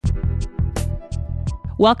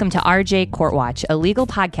Welcome to RJ Court Watch, a legal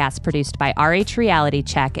podcast produced by RH Reality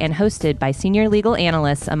Check and hosted by senior legal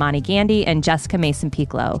analysts Amani Gandhi and Jessica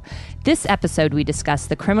Mason-Piclo. This episode, we discuss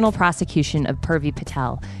the criminal prosecution of Purvi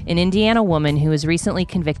Patel, an Indiana woman who was recently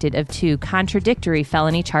convicted of 2 contradictory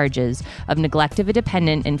felony charges of neglect of a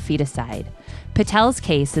dependent and feticide. Patel's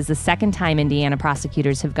case is the second time Indiana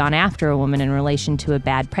prosecutors have gone after a woman in relation to a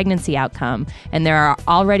bad pregnancy outcome, and there are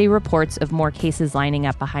already reports of more cases lining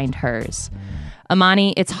up behind hers.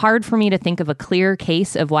 Amani, it's hard for me to think of a clear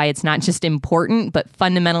case of why it's not just important, but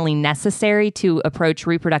fundamentally necessary to approach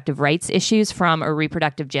reproductive rights issues from a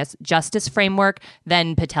reproductive justice framework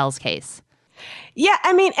than Patel's case. Yeah,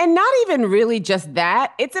 I mean, and not even really just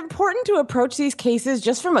that. It's important to approach these cases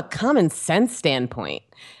just from a common sense standpoint.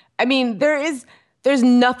 I mean, there's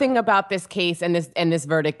nothing about this case and this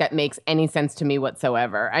verdict that makes any sense to me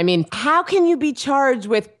whatsoever. I mean, how can you be charged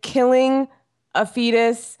with killing a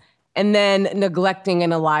fetus and then neglecting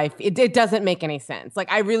in a life? It doesn't make any sense.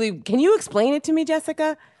 Can you explain it to me,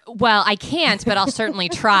 Jessica? Well, I can't, but I'll certainly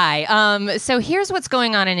try. So here's what's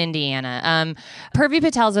going on in Indiana. Purvi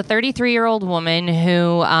Patel is a 33-year-old woman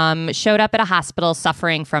who showed up at a hospital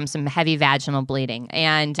suffering from some heavy vaginal bleeding.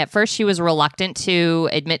 And at first she was reluctant to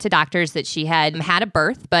admit to doctors that she had had a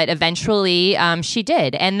birth, but eventually she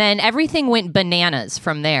did. And then everything went bananas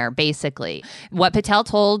from there, basically. What Patel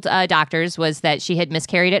told doctors was that she had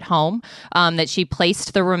miscarried at home, that she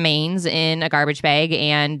placed the remains in a garbage bag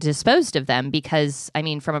and disposed of them because, I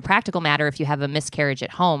mean, from a practical matter, if you have a miscarriage at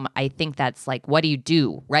home, I think that's like, what do you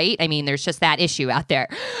do, right? I mean, there's just that issue out there.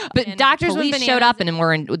 But and doctors showed up and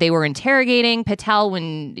they were interrogating Patel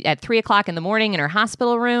at 3:00 in the morning in her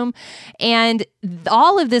hospital room. And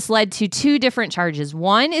all of this led to 2 different charges.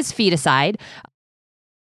 One is feticide,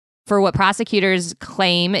 for what prosecutors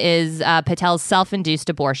claim is Patel's self-induced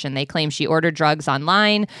abortion. They claim she ordered drugs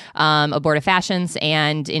online, abortifacients,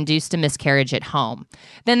 and induced a miscarriage at home.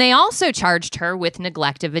 Then they also charged her with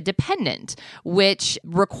neglect of a dependent, which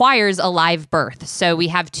requires a live birth. So we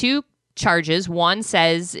have 2 charges. One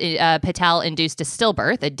says Patel induced a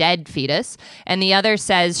stillbirth, a dead fetus, and the other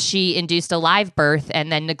says she induced a live birth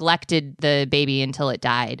and then neglected the baby until it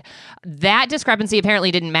died. That discrepancy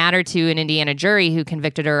apparently didn't matter to an Indiana jury who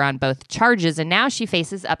convicted her on both charges, and now she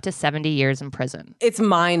faces up to 70 years in prison. It's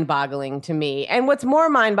mind-boggling to me. And what's more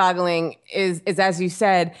mind-boggling is as you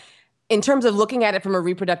said, in terms of looking at it from a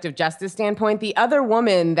reproductive justice standpoint, the other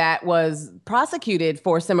woman that was prosecuted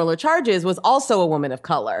for similar charges was also a woman of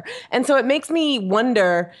color. And so it makes me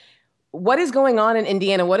wonder, what is going on in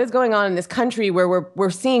Indiana? What is going on in this country where we're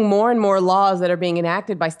seeing more and more laws that are being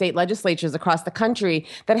enacted by state legislatures across the country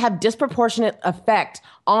that have disproportionate effect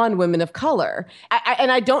on women of color?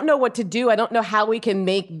 And I don't know what to do. I don't know how we can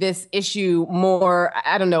make this issue more,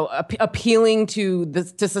 appealing to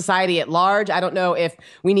society at large. I don't know if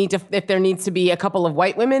there needs to be a couple of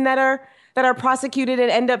white women that are prosecuted and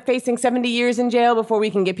end up facing 70 years in jail before we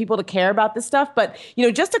can get people to care about this stuff. But,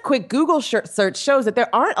 just a quick Google search shows that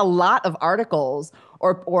there aren't a lot of articles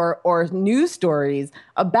or news stories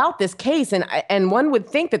about this case. And one would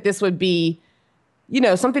think that this would be,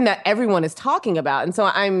 something that everyone is talking about. And so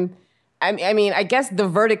I guess the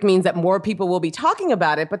verdict means that more people will be talking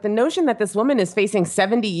about it, but the notion that this woman is facing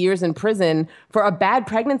 70 years in prison for a bad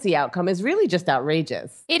pregnancy outcome is really just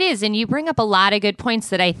outrageous. It is, and you bring up a lot of good points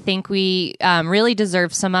that I think we really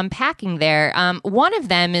deserve some unpacking there. One of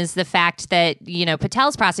them is the fact that,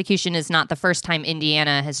 Patel's prosecution is not the first time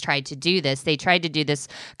Indiana has tried to do this. They tried to do this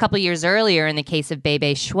a couple years earlier in the case of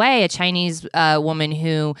Bei Shui, a Chinese woman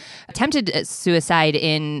who attempted suicide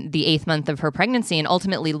in the 8th month of her pregnancy and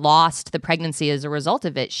ultimately lost the pregnancy as a result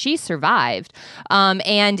of it. She survived.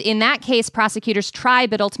 And in that case, prosecutors tried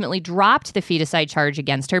but ultimately dropped the feticide charge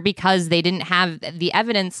against her because they didn't have the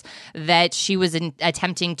evidence that she was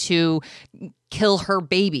attempting to kill her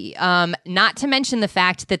baby. Not to mention the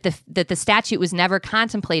fact that the statute was never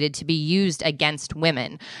contemplated to be used against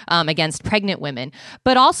women, against pregnant women.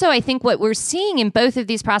 But also, I think what we're seeing in both of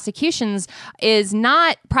these prosecutions is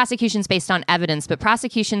not prosecutions based on evidence, but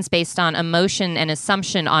prosecutions based on emotion and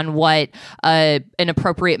assumption on what an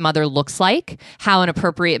appropriate mother looks like, how an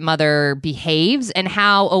appropriate mother behaves, and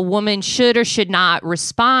how a woman should or should not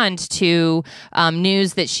respond to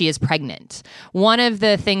news that she is pregnant. One of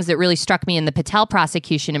the things that really struck me in the Patel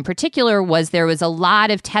prosecution in particular was there was a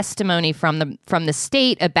lot of testimony from the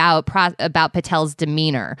state about Patel's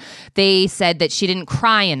demeanor. They said that she didn't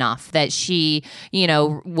cry enough, that she,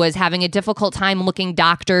 was having a difficult time looking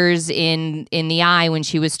doctors in the eye when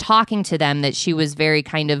she was talking to them, that she was very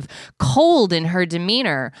kind of cold in her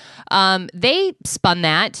demeanor. They spun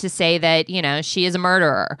that to say that, she is a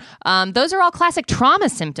murderer. Those are all classic trauma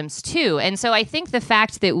symptoms too. And so I think the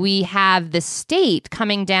fact that we have the state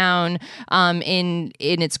coming down in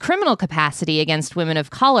its criminal capacity against women of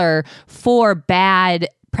color for bad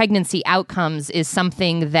pregnancy outcomes is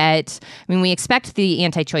something that, we expect the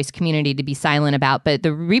anti-choice community to be silent about, but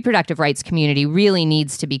the reproductive rights community really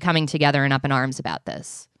needs to be coming together and up in arms about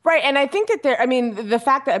this. Right. And I think that the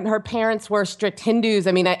fact that her parents were strict Hindus,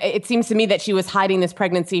 it seems to me that she was hiding this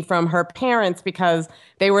pregnancy from her parents because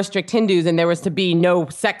they were strict Hindus and there was to be no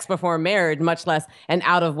sex before marriage, much less an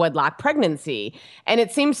out-of-wedlock pregnancy. And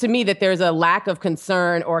it seems to me that there's a lack of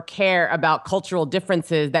concern or care about cultural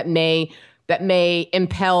differences that may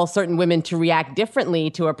impel certain women to react differently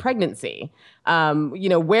to a pregnancy.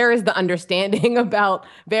 Where is the understanding about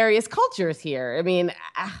various cultures here?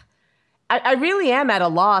 I really am at a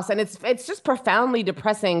loss, and it's just profoundly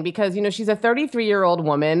depressing because, she's a 33-year-old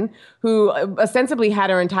woman who ostensibly had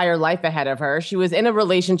her entire life ahead of her. She was in a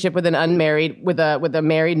relationship with with a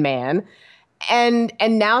married man, and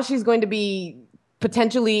now she's going to be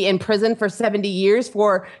potentially in prison for 70 years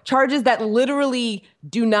for charges that literally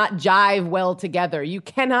do not jive well together. You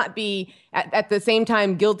cannot be at the same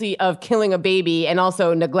time guilty of killing a baby and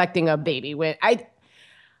also neglecting a baby.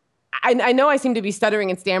 I know I seem to be stuttering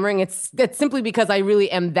and stammering. That's simply because I really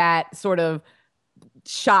am that sort of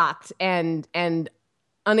shocked and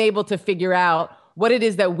unable to figure out what it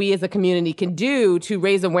is that we as a community can do to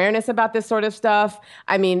raise awareness about this sort of stuff.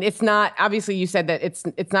 It's not, obviously you said that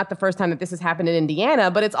it's not the first time that this has happened in Indiana,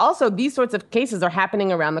 but it's also these sorts of cases are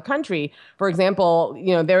happening around the country. For example,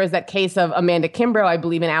 there is that case of Amanda Kimbrough, I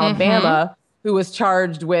believe in Alabama, who was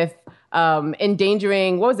charged with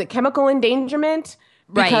endangering, chemical endangerment?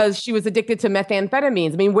 Because she was addicted to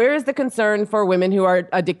methamphetamines. Where is the concern for women who are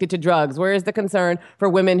addicted to drugs? Where is the concern for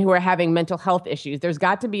women who are having mental health issues? There's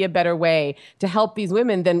got to be a better way to help these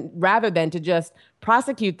women rather than to just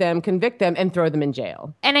prosecute them, convict them, and throw them in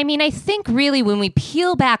jail. And I think really when we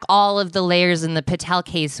peel back all of the layers in the Patel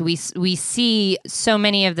case, we see so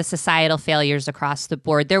many of the societal failures across the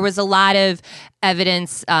board. There was a lot of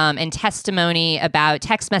evidence and testimony about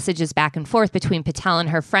text messages back and forth between Patel and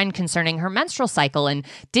her friend concerning her menstrual cycle. And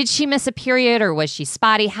did she miss a period or was she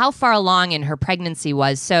spotty? How far along in her pregnancy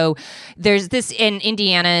was? So there's this, in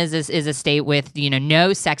Indiana is a state with,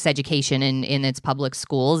 no sex education in its public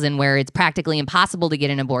schools and where it's practically impossible to get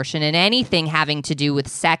an abortion, and anything having to do with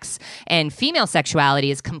sex and female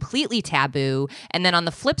sexuality is completely taboo. And then on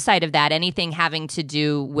the flip side of that, anything having to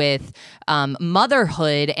do with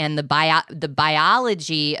motherhood and the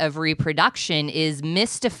biology of reproduction is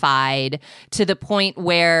mystified to the point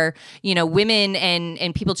where, women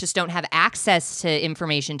and people just don't have access to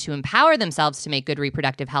information to empower themselves to make good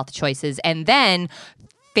reproductive health choices, and then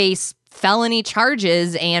face felony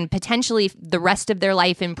charges and potentially the rest of their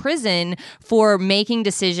life in prison for making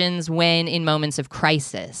decisions when in moments of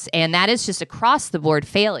crisis. And that is just across the board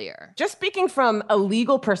failure. Just speaking from a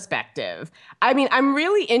legal perspective, I'm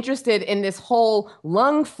really interested in this whole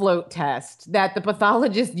lung float test that the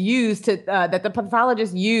pathologist used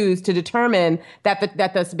to determine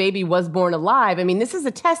that this baby was born alive. This is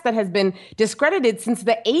a test that has been discredited since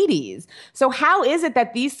the 80s. So how is it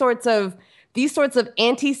that these sorts of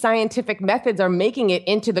anti-scientific methods are making it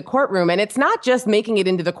into the courtroom? And it's not just making it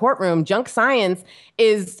into the courtroom. Junk science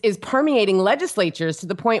is permeating legislatures to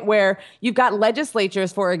the point where you've got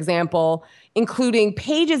legislatures, for example, including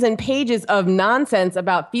pages and pages of nonsense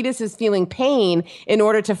about fetuses feeling pain in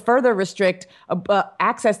order to further restrict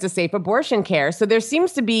access to safe abortion care. So there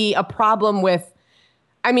seems to be a problem with,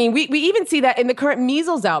 we even see that in the current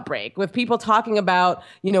measles outbreak with people talking about,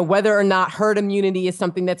 whether or not herd immunity is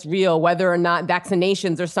something that's real, whether or not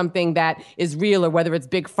vaccinations are something that is real, or whether it's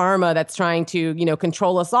big pharma that's trying to,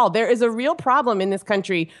 control us all. There is a real problem in this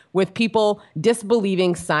country with people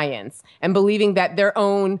disbelieving science and believing that their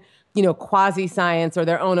own, quasi-science or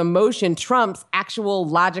their own emotion trumps actual,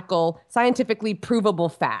 logical, scientifically provable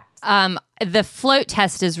facts. The float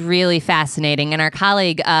test is really fascinating. And our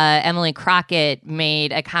colleague, Emily Crockett,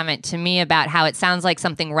 made a comment to me about how it sounds like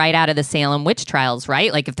something right out of the Salem witch trials,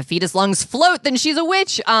 right? Like if the fetus lungs float, then she's a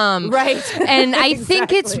witch. Right. And I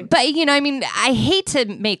think Exactly. but, I mean, I hate to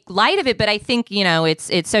make light of it, but I think,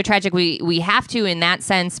 it's so tragic. We have to in that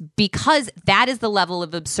sense, because that is the level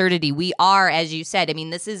of absurdity. We are, as you said, I mean,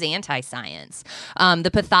 this is anti-science. The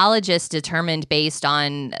pathologist determined based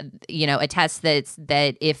on, a test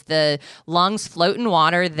that if the lungs float in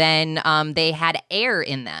water, then they had air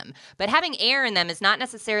in them. But having air in them is not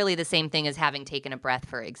necessarily the same thing as having taken a breath,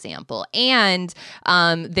 for example. And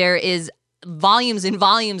there is volumes and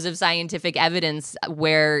volumes of scientific evidence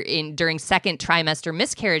where during second trimester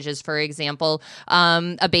miscarriages, for example,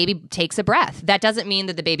 a baby takes a breath. That doesn't mean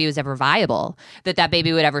that the baby was ever viable, that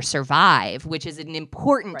baby would ever survive, which is an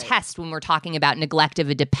important test when we're talking about neglect of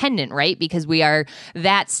a dependent, right? Because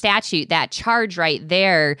that statute, that charge right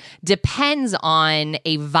there depends on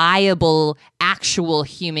a viable actual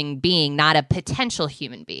human being, not a potential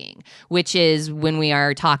human being, which is when we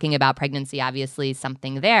are talking about pregnancy, obviously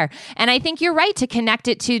something there. And I think you're right to connect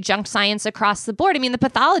it to junk science across the board. I mean, the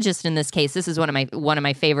pathologist in this case, this is one of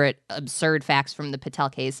my favorite absurd facts from the Patel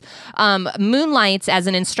case, moonlights as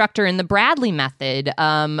an instructor in the Bradley method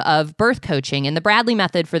of birth coaching. And the Bradley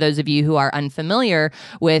method, for those of you who are unfamiliar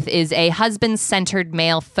with, is a husband-centered,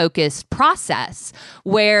 male-focused process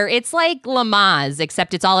where it's like Lamaze,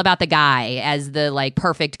 except it's all about the guy as the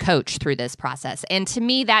perfect coach through this process. And to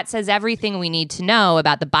me, that says everything we need to know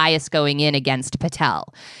about the bias going in against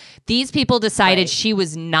Patel. These people decided she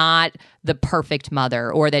was not the perfect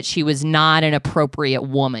mother, or that she was not an appropriate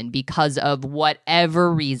woman because of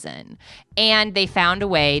whatever reason. And they found a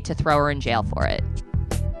way to throw her in jail for it.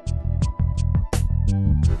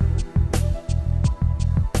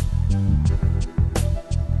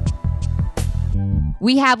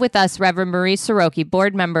 We have with us Reverend Marie Soroki,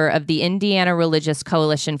 board member of the Indiana Religious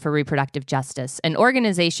Coalition for Reproductive Justice, an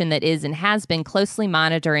organization that is and has been closely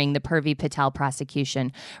monitoring the Purvi Patel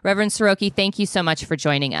prosecution. Reverend Soroki, thank you so much for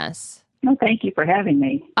joining us. No, thank you for having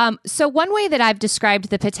me. So one way that I've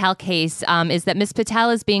described the Patel case is that Ms.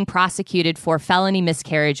 Patel is being prosecuted for felony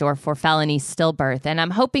miscarriage or for felony stillbirth. And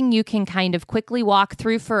I'm hoping you can kind of quickly walk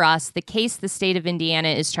through for us the case the state of Indiana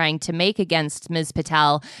is trying to make against Ms.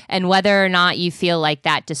 Patel and whether or not you feel like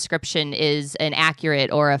that description is an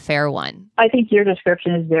accurate or a fair one. I think your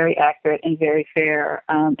description is very accurate and very fair.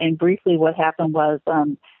 And briefly, what happened was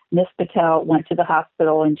Ms. Patel went to the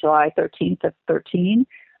hospital on July 13th of 13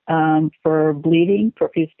 for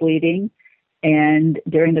profuse bleeding. And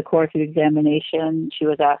during the course of examination, she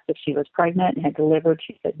was asked if she was pregnant and had delivered.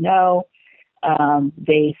 She said no.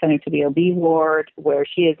 They sent her to the OB ward where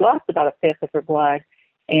she had lost about a fifth of her blood.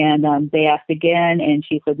 And they asked again, and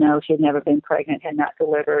she said no, she had never been pregnant, had not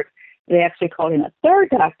delivered. They actually called in a third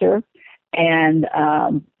doctor. And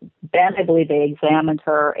then I believe they examined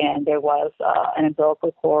her, and there was an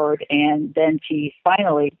umbilical cord. And then she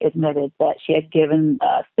finally admitted that she had given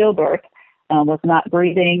stillbirth, was not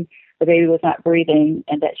breathing, the baby was not breathing,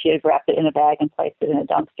 and that she had wrapped it in a bag and placed it in a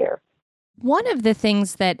dumpster. One of the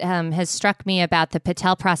things that has struck me about the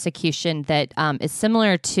Patel prosecution that is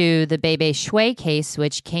similar to the Bebe Shui case,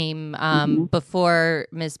 which came before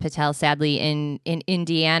Ms. Patel, sadly, in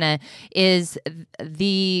Indiana, is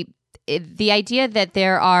the idea that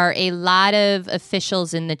there are a lot of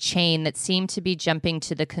officials in the chain that seem to be jumping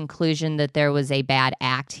to the conclusion that there was a bad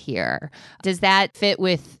act here. Does that fit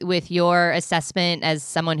with your assessment as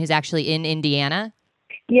someone who's actually in Indiana?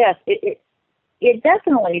 Yes, it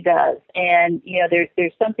definitely does. And,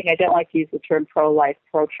 there's something, I don't like to use the term pro-life,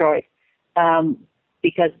 pro-choice,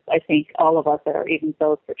 because I think all of us are, even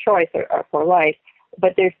those for choice, are for life.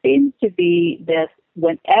 But there seems to be this,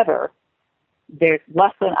 whenever there's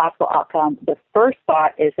less than optimal outcome, the first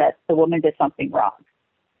thought is that the woman did something wrong.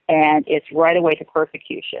 And it's right away to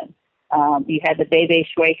persecution. You had the Bebe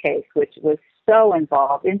Shui case, which was so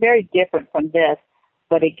involved and very different from this.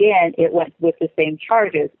 But again, it went with the same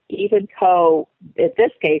charges, even though in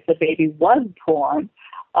this case, the baby was born,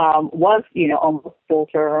 was, almost full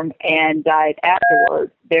term and died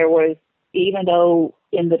afterwards. There was, even though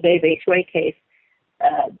in the Bebe Shui case,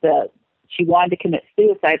 she wanted to commit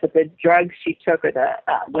suicide, but the drugs she took, or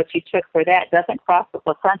what she took for that, doesn't cross the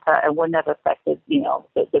placenta and wouldn't have affected,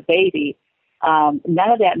 the baby. None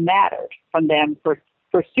of that mattered from them for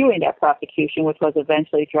pursuing that prosecution, which was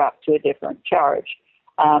eventually dropped to a different charge.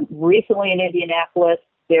 Recently in Indianapolis,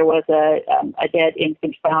 there was a dead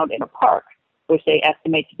infant found in a park, which they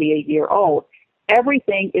estimate to be a year old.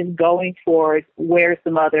 Everything is going towards where's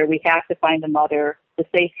the mother? We have to find the mother. The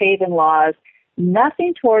safe haven laws.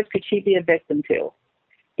 Nothing towards could she be a victim to.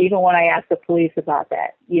 Even when I ask the police about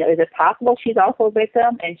that, is it possible she's also a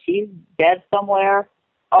victim and she's dead somewhere?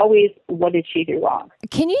 Always, what did she do wrong?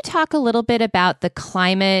 Can you talk a little bit about the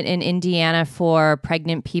climate in Indiana for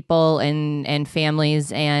pregnant people and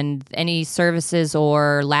families, and any services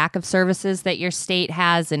or lack of services that your state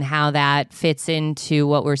has, and how that fits into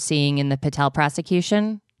what we're seeing in the Patel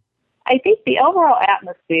prosecution? I think the overall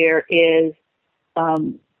atmosphere is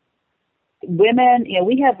women,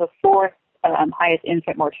 we have the fourth highest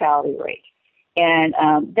infant mortality rate. And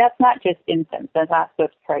that's not just infants, that's not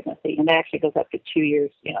just pregnancy, and that actually goes up to 2 years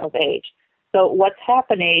of age. So what's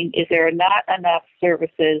happening is there are not enough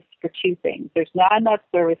services for two things. There's not enough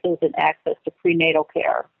services and access to prenatal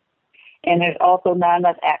care, and there's also not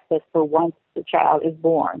enough access for once the child is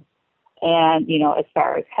born. And, as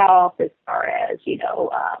far as health, as far as,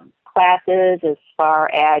 classes, as far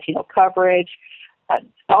as, coverage,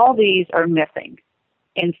 all these are missing.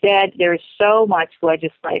 Instead, there's so much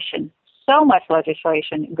legislation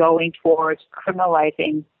going towards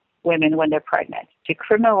criminalizing women when they're pregnant, to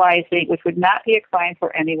criminalizing, which would not be a crime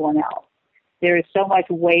for anyone else. There is so much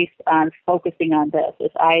waste on focusing on this,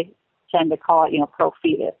 as I tend to call it,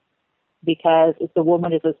 pro-fetus, because the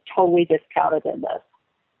woman is just totally discounted in this.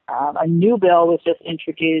 A new bill was just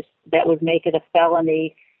introduced that would make it a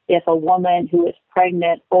felony if a woman who is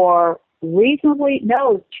pregnant or reasonably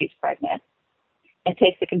knows she's pregnant and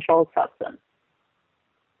takes a controlled substance.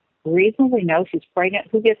 Reasonably know she's pregnant?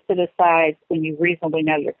 Who gets to decide when you reasonably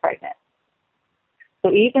know you're pregnant?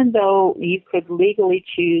 So even though you could legally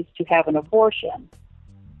choose to have an abortion,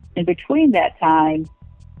 in between that time,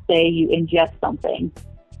 say you ingest something,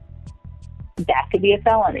 that could be a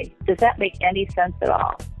felony. Does that make any sense at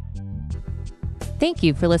all? Thank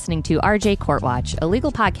you for listening to RJ Court Watch, a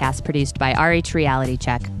legal podcast produced by RH Reality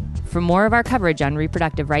Check. For more of our coverage on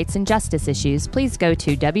reproductive rights and justice issues, please go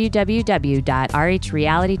to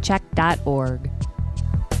www.rhrealitycheck.org.